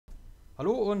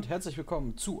Hallo und herzlich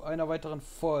willkommen zu einer weiteren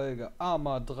Folge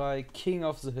Arma 3 King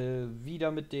of the Hill.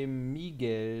 Wieder mit dem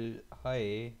Miguel.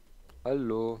 Hi.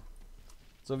 Hallo.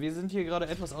 So, wir sind hier gerade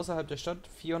etwas außerhalb der Stadt.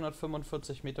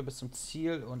 445 Meter bis zum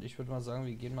Ziel. Und ich würde mal sagen,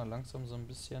 wir gehen mal langsam so ein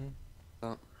bisschen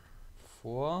Ja.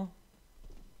 vor.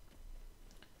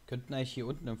 Könnten eigentlich hier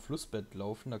unten im Flussbett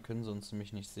laufen. Da können sie uns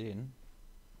nämlich nicht sehen.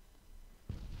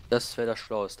 Das wäre das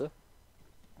Schlauste.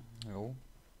 Jo.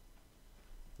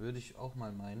 Würde ich auch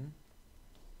mal meinen.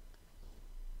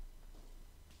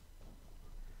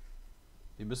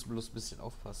 Wir müssen bloß ein bisschen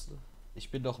aufpassen.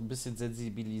 Ich bin doch ein bisschen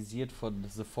sensibilisiert von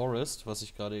The Forest, was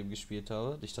ich gerade eben gespielt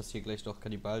habe. Nicht, dass hier gleich noch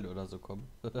Kannibalen oder so kommen.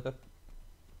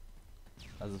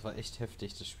 Also es war echt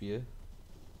heftig, das Spiel.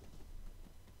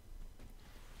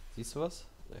 Siehst du was?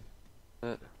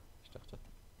 Nee. Ich dachte.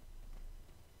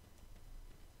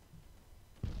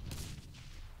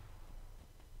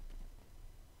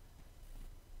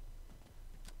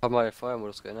 Hab mal den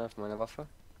Feuermodus geändert von meiner Waffe.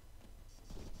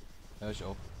 Ja, ich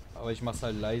auch. Aber ich mach's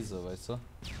halt leise, weißt du?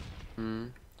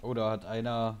 Mhm. Oh, da hat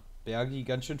einer Bergi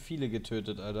ganz schön viele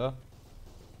getötet, Alter.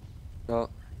 Ja.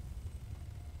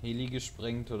 Heli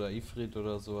gesprengt oder Ifrit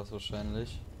oder sowas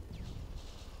wahrscheinlich.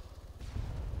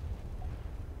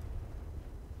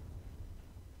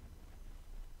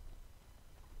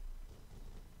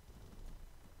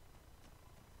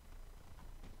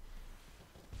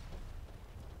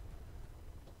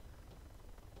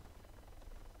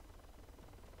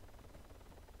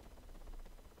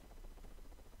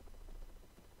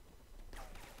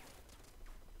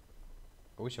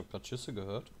 Oh, ich habe gerade Schüsse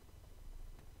gehört.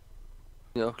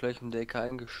 Bin auch gleich um die Ecke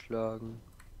eingeschlagen.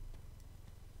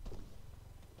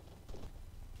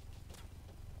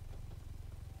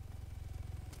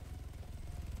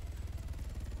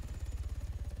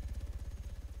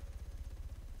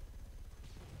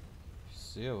 Ich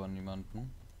sehe aber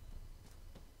niemanden.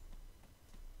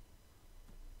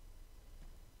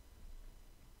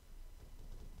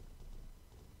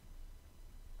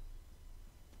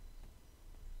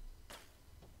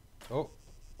 Oh,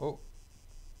 oh.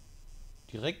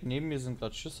 Direkt neben mir sind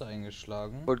gerade Schüsse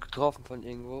eingeschlagen. Wurde getroffen von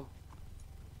irgendwo.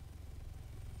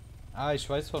 Ah, ich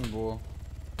weiß von wo.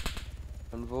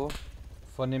 Von wo?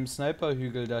 Von dem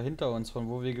Sniperhügel da hinter uns, von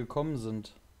wo wir gekommen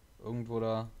sind. Irgendwo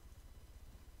da.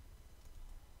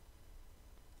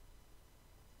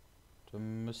 Da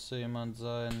müsste jemand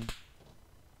sein.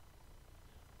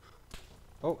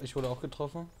 Oh, ich wurde auch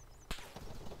getroffen.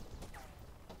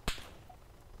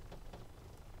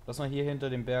 Lass mal hier hinter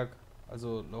dem Berg.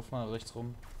 Also lauf mal rechts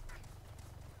rum.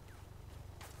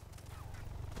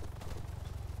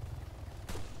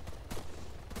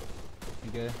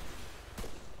 Miguel.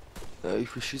 Ja,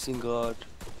 ich beschieße ihn gerade.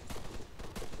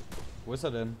 Wo ist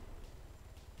er denn?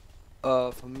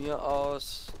 Von mir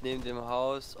aus, neben dem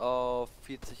Haus auf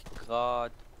 40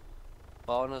 Grad.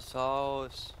 Braunes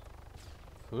Haus.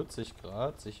 40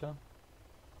 Grad, sicher?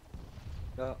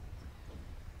 Ja.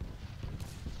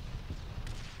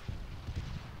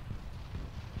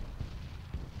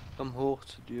 Komm hoch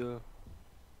zu dir.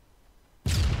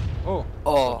 Oh,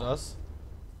 was war Oh, das?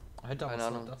 Alter, keine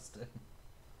was war Ahnung. das denn?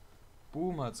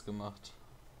 Boom hat's gemacht.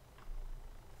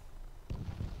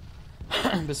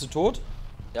 Bist du tot?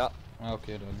 Ja. Ah,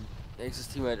 okay, dann. Nächstes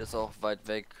Teammate ist auch weit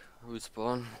weg.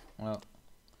 Respawn. Ja.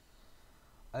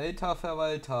 Alter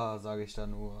Verwalter, sage ich da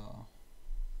nur.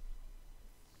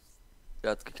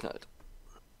 Der hat's geknallt.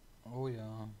 Oh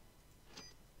ja.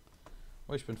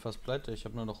 Oh, ich bin fast pleite. Ich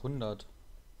habe nur noch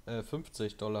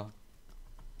 50 Dollar.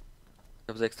 Ich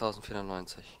habe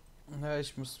 6490. Ja,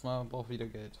 ich brauche wieder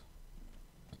Geld.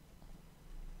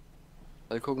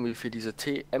 Mal gucken, wie viel diese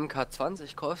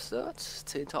TMK20 kostet.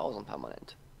 10.000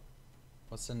 permanent.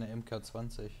 Was ist denn eine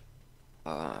MK20?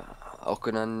 Auch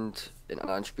genannt in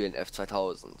anderen Spielen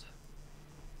F2000.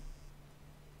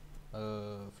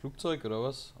 Flugzeug oder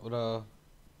was? Oder.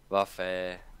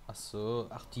 Waffe. Ach so,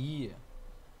 ach die.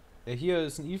 Ja, hier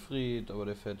ist ein Ifrit, aber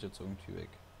der fährt jetzt irgendwie weg.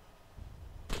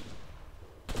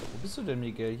 Wo bist du denn,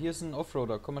 Miguel? Hier ist ein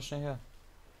Offroader, komm mal schnell her.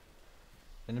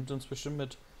 Der nimmt uns bestimmt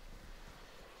mit.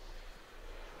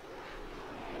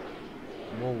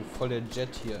 Wow, voll der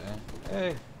Jet hier, ey.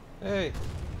 Hey, hey.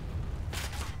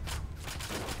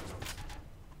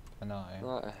 Penner, ey.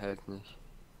 Na, er hält nicht.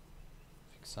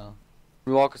 Fixer.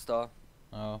 New York ist da.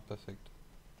 Ja, perfekt.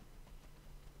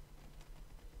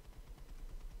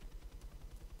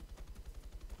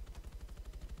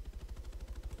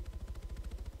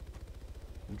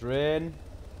 Drain.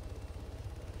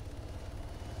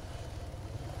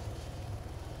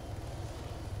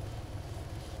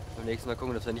 Beim nächsten Mal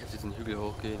gucken, dass wir nicht auf diesen Hügel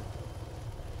hochgehen.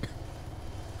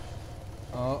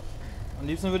 Oh, Am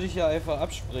liebsten würde ich ja einfach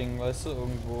abspringen, weißt du,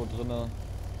 irgendwo drinne.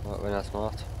 Ja, wenn er es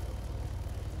macht.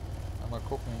 Mal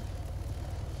gucken.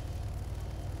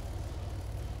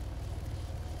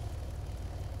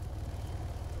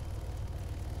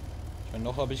 Ich meine,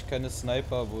 noch habe ich keine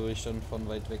Sniper, wo ich dann von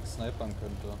weit weg snipern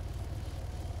könnte.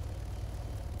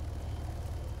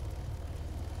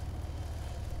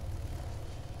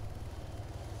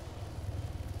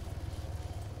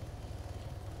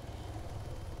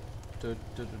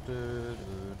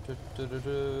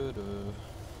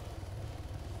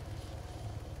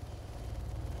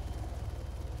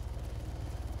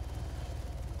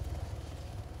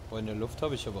 Boah, in der Luft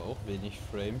habe ich aber auch wenig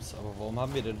Frames. Aber warum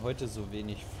haben wir denn heute so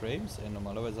wenig Frames? Ey,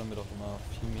 normalerweise haben wir doch immer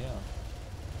viel mehr.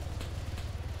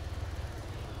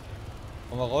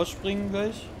 Wollen wir rausspringen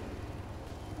gleich?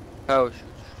 Ja,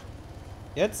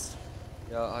 Jetzt?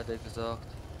 ja, hat er gesagt.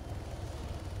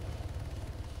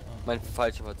 Mein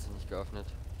Fallschirm hat sich nicht geöffnet.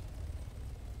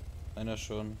 Einer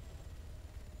schon.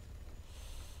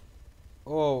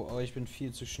 Oh, aber ich bin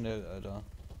viel zu schnell, Alter.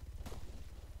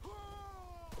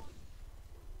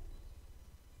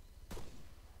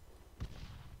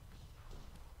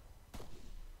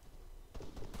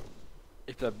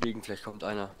 Ich bleib liegen, vielleicht kommt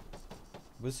einer.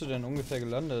 Wo bist du denn ungefähr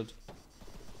gelandet?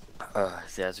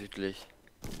 Sehr südlich.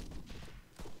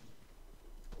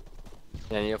 In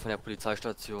der Nähe von der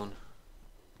Polizeistation.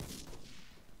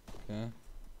 Okay.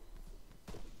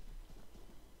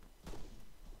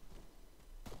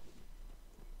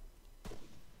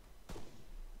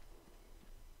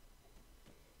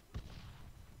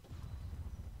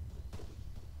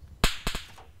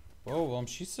 Wow, warum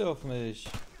schießt er auf mich?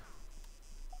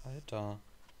 Alter.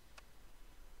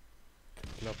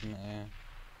 Klappen, ey.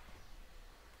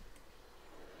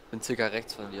 Bin circa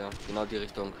rechts von dir. Genau die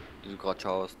Richtung, die du gerade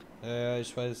schaust. Ja,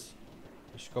 ich weiß.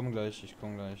 Ich komme gleich, ich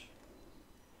komme gleich.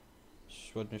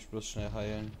 Ich wollte mich bloß schnell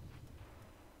heilen.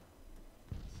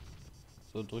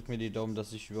 So, drück mir die Daumen,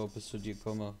 dass ich überhaupt bis zu dir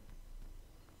komme.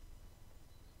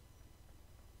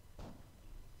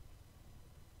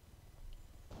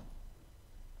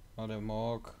 Ah, der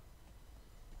Morg.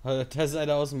 Da ist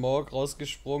einer aus dem Morg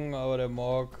rausgesprungen, aber der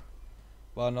Morg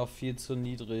war noch viel zu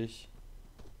niedrig.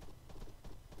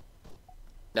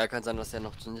 Ja, kann sein, dass er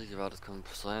noch zu niedrig war. Das kann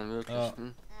sein, möglich. Ja.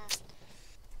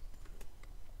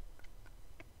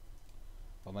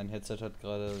 Aber mein Headset hat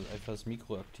gerade einfach das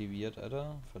Mikro aktiviert,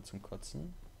 Alter. Voll zum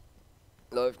Kotzen.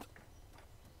 Läuft.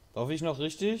 Laufe ich noch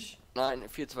richtig? Nein,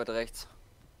 viel zu weit rechts.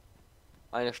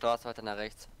 Eine Straße weiter nach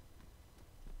rechts.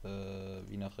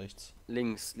 Wie nach rechts?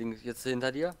 Links, links. Jetzt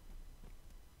hinter dir.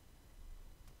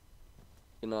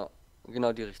 Genau,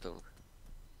 genau die Richtung.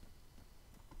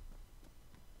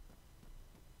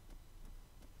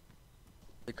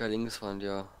 Dicker links von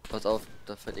dir. Pass auf,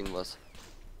 da fällt irgendwas.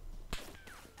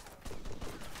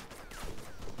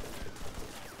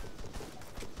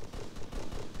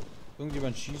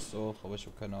 Irgendjemand schießt auch, aber ich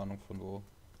habe keine Ahnung von wo.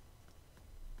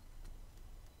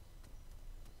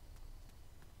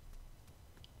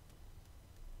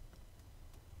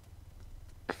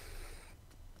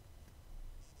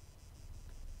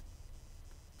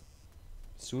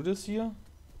 Bist du das hier?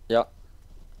 Ja.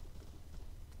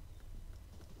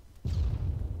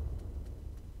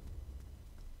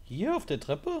 Hier auf der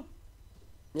Treppe?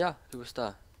 Ja, du bist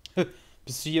da.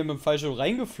 Bist du hier mit dem Fallschirm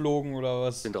reingeflogen oder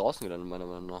was? Bin draußen gelandet, meiner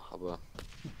Meinung nach, aber.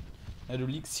 Ja, du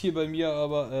liegst hier bei mir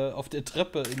aber auf der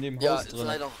Treppe in dem Ja, Haus drin.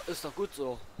 ist doch gut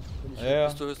so. Bin ich Ja.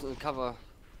 bist du höchstens im Cover.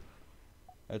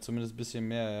 Ja, zumindest ein bisschen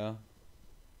mehr, ja.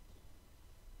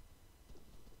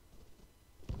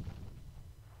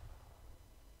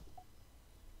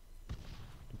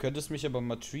 Du könntest mich aber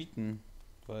mal treaten,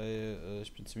 weil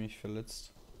ich bin ziemlich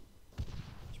verletzt.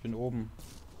 Ich bin oben.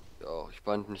 Ja, ich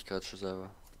band mich gerade schon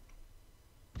selber.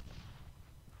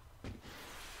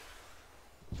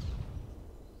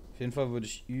 Auf jeden Fall wurde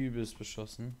ich übelst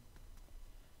beschossen.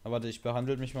 Aber warte, ich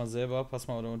behandle mich mal selber. Pass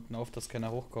mal da unten auf, dass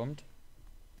keiner hochkommt.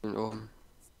 Bin oben.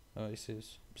 Ja, ich sehe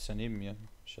es. Bist ja neben mir,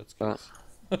 Schatz. Ja.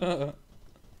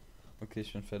 Okay,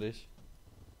 ich bin fertig.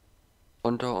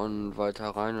 Runter und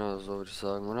weiter rein oder so, würde ich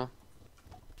sagen, oder?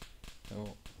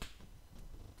 Jo.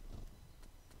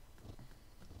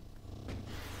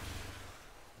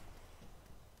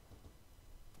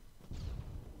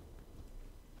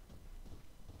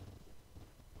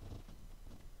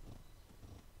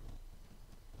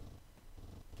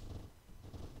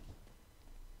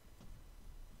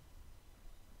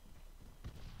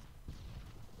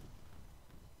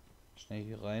 Schnell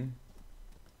hier rein.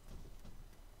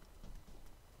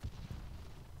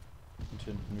 Und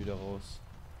hinten wieder raus.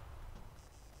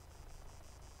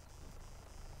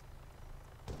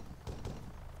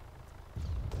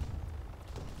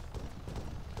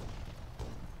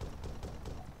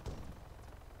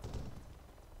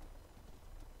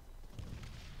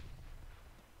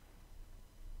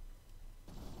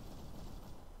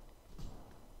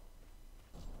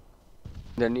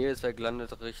 der Nähe ist er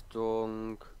gelandet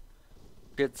Richtung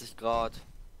 40 Grad.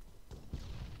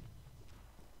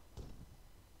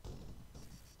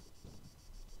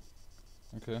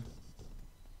 Okay.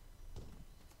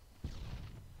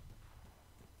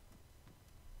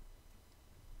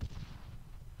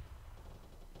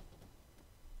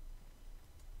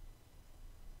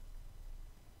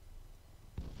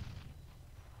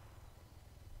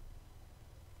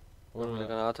 Noch eine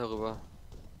Granate rüber.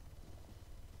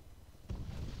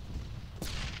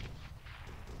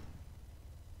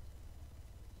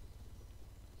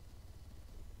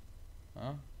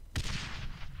 Ja.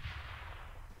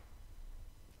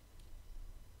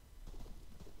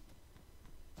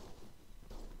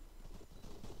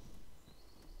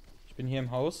 Ich bin hier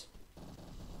im Haus.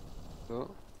 Ja.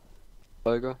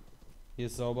 Folge. Hier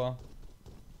ist sauber.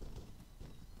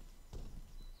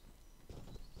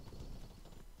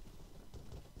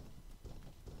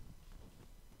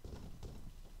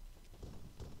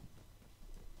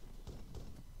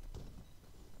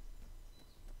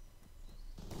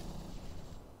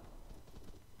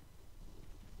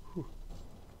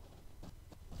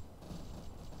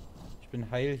 Ich bin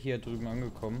heil hier drüben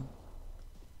angekommen.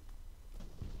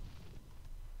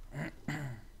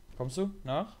 Kommst du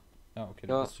nach? Ja, okay,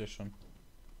 du Ja. bist hier schon.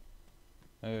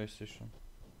 Ja, ich sehe schon.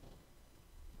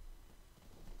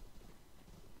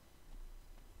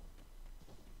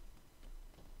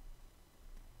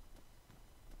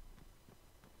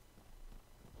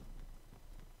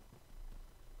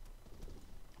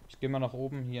 Ich gehe mal nach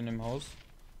oben hier in dem Haus.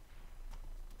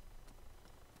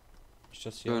 Nicht,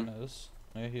 dass hier einer ist.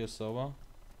 Ne, hier ist sauber.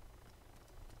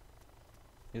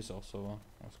 Hier ist auch sauber,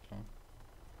 alles klar.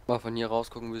 Mal von hier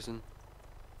raus gucken ein bisschen.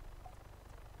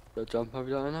 Da jumpt mal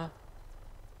wieder einer.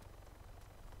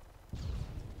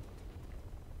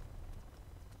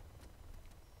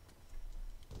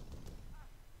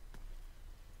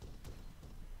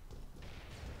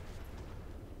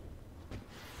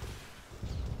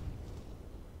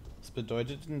 Was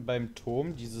bedeutet denn beim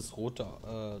Turm dieses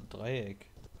rote Dreieck?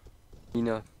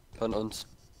 Mine von uns.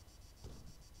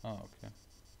 Ah, okay.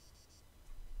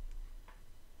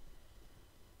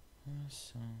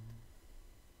 So.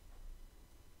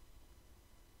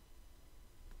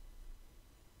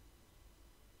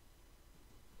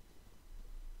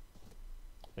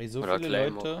 Ey, so Oder viele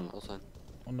Claymore Leute kann auch sein.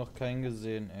 und noch keinen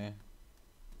gesehen, ey.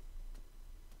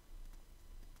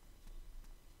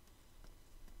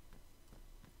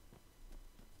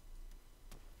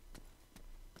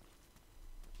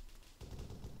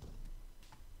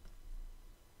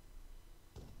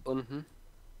 Unten.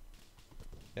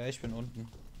 Ja, ich bin unten.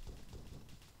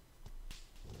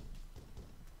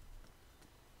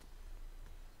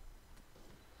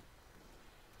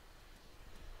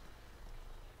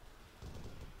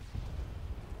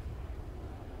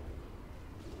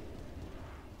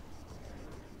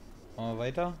 Machen wir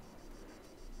weiter?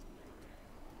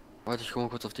 Warte, ich guck mal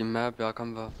kurz auf die Map. Ja,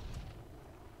 können wir.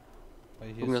 Weil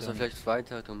hier Gucken, ist dass wir ja vielleicht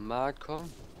weiter zum Markt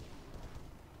kommen.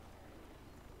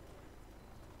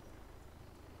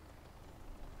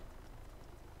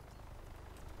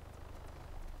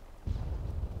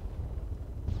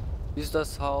 Wie ist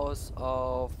das Haus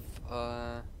auf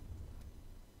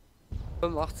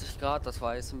 85 Grad, das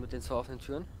weiße mit den zwei offenen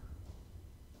Türen?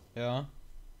 ja.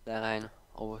 Da rein.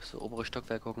 Oh, so obere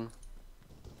Stockwerk gucken.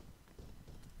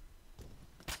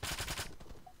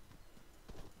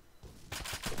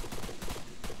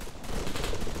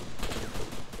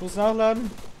 Ich muss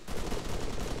nachladen.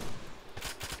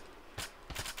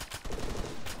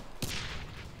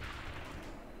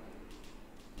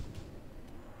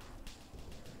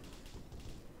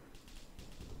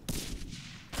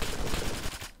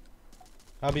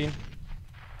 Hab ihn.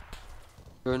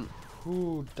 Schön.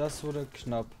 Das wurde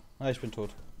knapp. Ah, ich bin tot.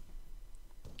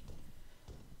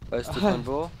 Weißt du von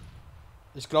wo?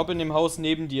 Ich glaube in dem Haus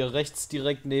neben dir, rechts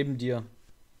direkt neben dir.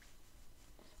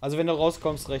 Also wenn du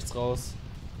rauskommst, rechts raus.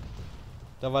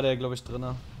 Da war der, glaube ich,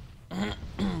 drinne.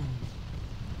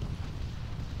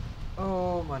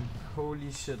 Oh Mann,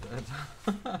 holy shit,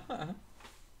 Alter.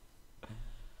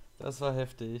 Das war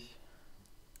heftig.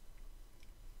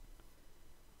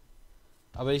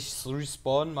 Aber ich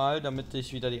respawn mal, damit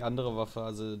ich wieder die andere Waffe,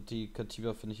 also die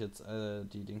Katiba finde ich jetzt,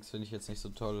 die Dings finde ich jetzt nicht so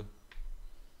toll.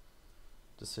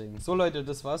 Deswegen. So Leute,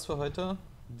 das war's für heute.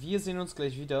 Wir sehen uns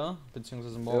gleich wieder,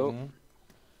 beziehungsweise morgen.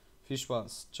 Viel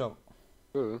Spaß. Ciao.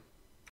 Tschö.